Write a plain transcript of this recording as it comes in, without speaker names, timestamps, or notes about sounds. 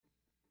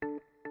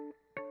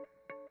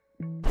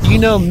Do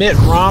you know Mitt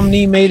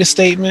Romney made a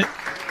statement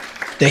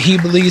that he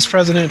believes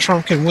President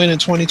Trump can win in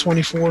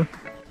 2024?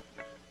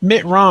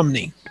 Mitt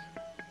Romney.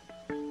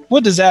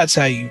 What does that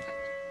tell you?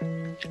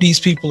 These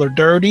people are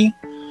dirty,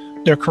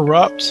 they're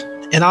corrupt,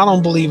 and I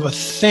don't believe a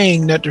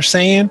thing that they're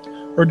saying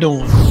or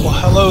doing. Well,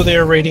 hello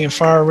there, Radiant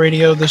Fire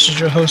Radio. This is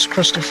your host,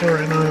 Christopher,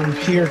 and I'm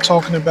here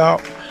talking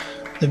about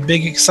the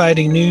big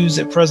exciting news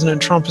that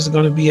President Trump is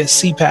going to be at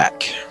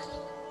CPAC.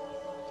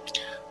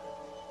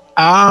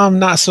 I'm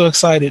not so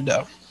excited,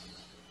 though.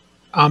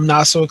 I'm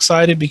not so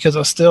excited because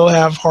I still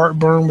have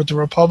heartburn with the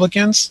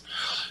Republicans,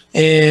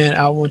 and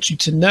I want you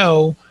to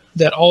know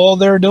that all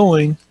they're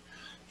doing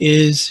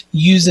is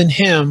using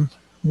him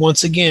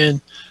once again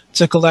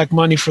to collect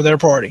money for their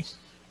party.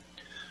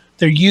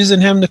 They're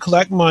using him to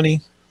collect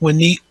money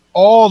when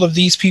all of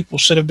these people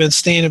should have been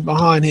standing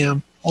behind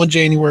him on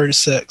January the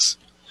 6th.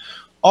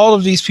 All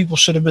of these people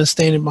should have been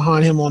standing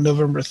behind him on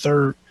November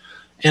 3rd.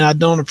 And I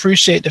don't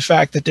appreciate the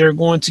fact that they're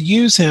going to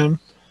use him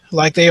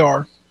like they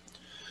are.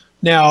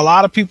 Now, a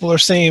lot of people are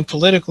saying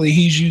politically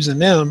he's using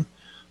them,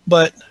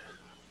 but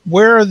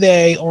where are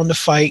they on the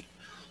fight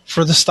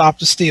for the Stop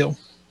the Steal?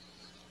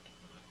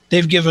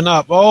 They've given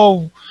up.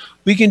 Oh,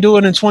 we can do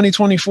it in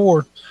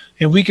 2024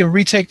 and we can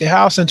retake the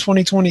House in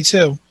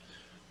 2022.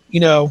 You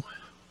know,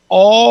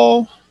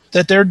 all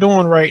that they're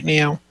doing right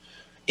now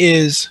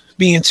is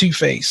being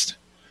two-faced.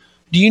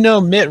 Do you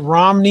know Mitt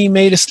Romney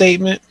made a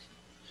statement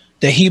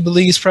that he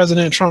believes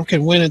President Trump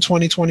can win in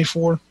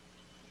 2024?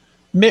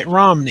 Mitt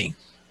Romney.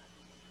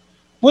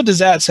 What does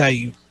that tell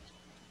you?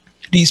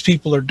 These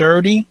people are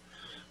dirty,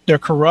 they're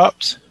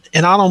corrupt,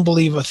 and I don't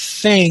believe a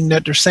thing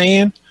that they're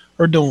saying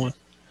or doing.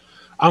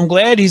 I'm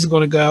glad he's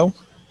going to go.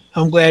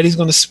 I'm glad he's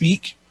going to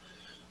speak.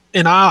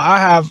 And I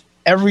have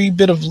every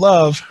bit of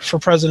love for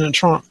President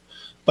Trump,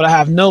 but I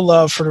have no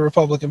love for the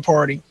Republican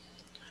Party.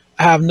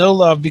 I have no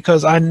love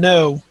because I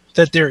know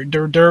that they're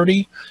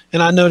dirty,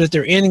 and I know that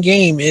their end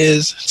game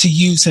is to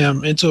use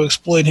him and to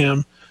exploit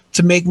him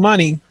to make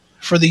money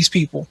for these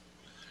people,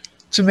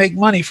 to make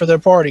money for their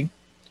party.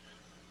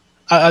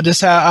 I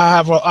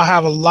have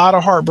a lot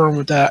of heartburn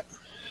with that.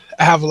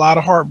 I have a lot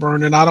of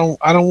heartburn, and I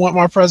don't want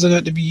my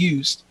president to be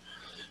used.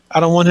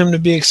 I don't want him to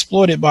be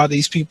exploited by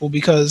these people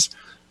because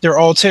their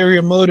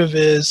ulterior motive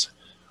is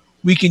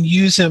we can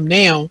use him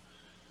now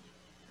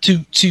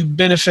to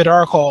benefit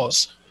our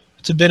cause,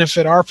 to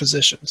benefit our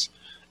positions.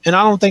 And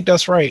I don't think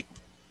that's right.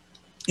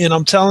 And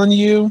I'm telling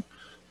you,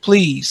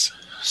 please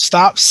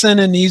stop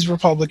sending these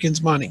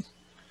Republicans money.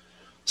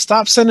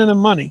 Stop sending them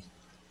money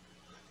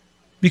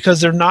because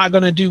they're not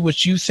going to do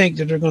what you think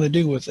that they're going to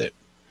do with it.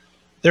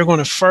 They're going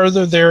to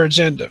further their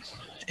agenda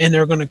and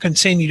they're going to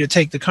continue to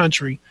take the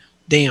country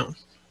down.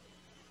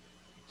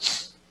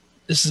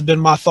 This has been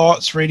my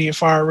thoughts, Radiant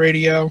Fire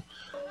Radio.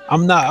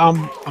 I'm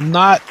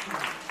not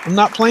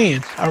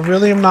playing. I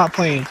really am not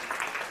playing.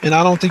 And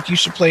I don't think you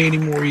should play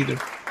anymore either,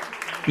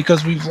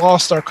 because we've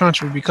lost our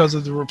country because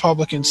of the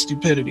Republican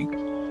stupidity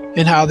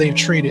and how they've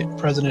treated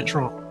President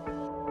Trump.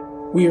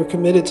 We are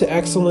committed to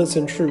excellence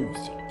and truth.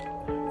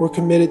 We're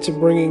committed to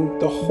bringing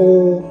the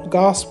whole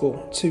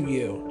gospel to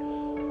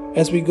you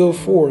as we go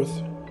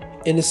forth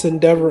in this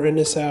endeavor in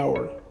this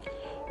hour.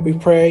 We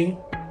pray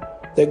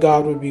that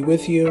God would be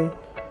with you,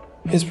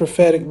 His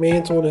prophetic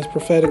mantle and His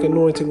prophetic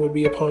anointing would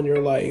be upon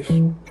your life.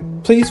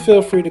 Please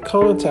feel free to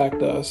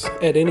contact us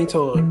at any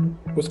time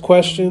with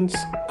questions,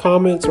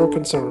 comments, or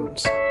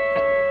concerns.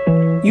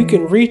 You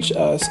can reach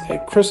us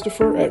at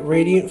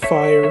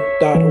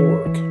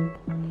Christopher@radiantfire.org.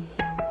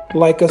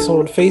 Like us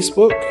on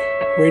Facebook,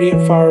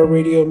 Radiant Fire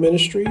Radio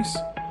Ministries,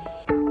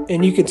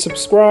 and you can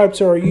subscribe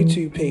to our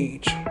YouTube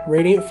page,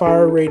 Radiant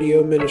Fire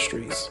Radio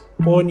Ministries,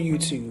 on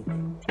YouTube.